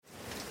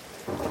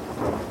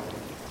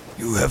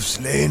You have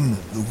slain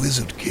the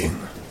Wizard King.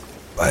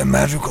 By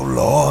magical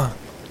law,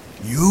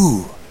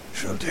 you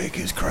shall take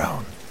his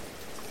crown.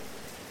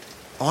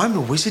 I'm the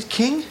Wizard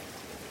King?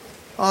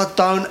 I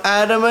don't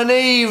Adam and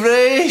Eve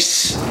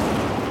this.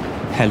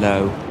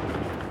 Hello.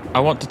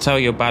 I want to tell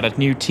you about a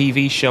new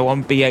TV show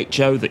on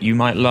BHO that you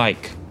might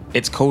like.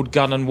 It's called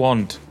Gun and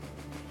Wand.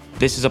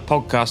 This is a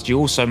podcast you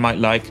also might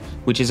like,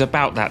 which is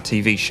about that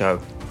TV show.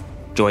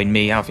 Join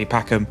me, Alfie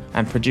Packham,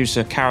 and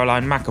producer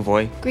Caroline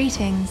McAvoy.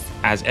 Greetings.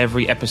 As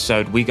every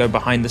episode, we go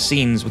behind the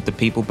scenes with the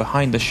people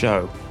behind the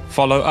show.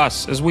 Follow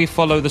us as we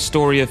follow the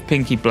story of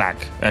Pinky Black,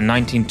 a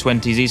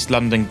 1920s East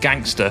London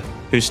gangster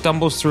who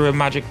stumbles through a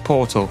magic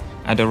portal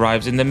and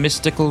arrives in the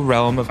mystical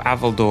realm of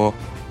Avaldor,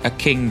 a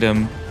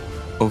kingdom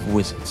of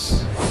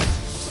wizards.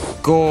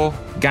 Gore,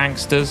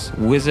 gangsters,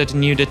 wizard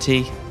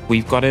nudity,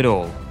 we've got it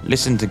all.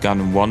 Listen to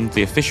Gun and Wand,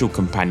 the official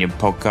companion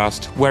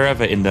podcast,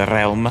 wherever in the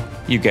realm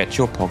you get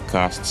your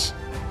podcasts.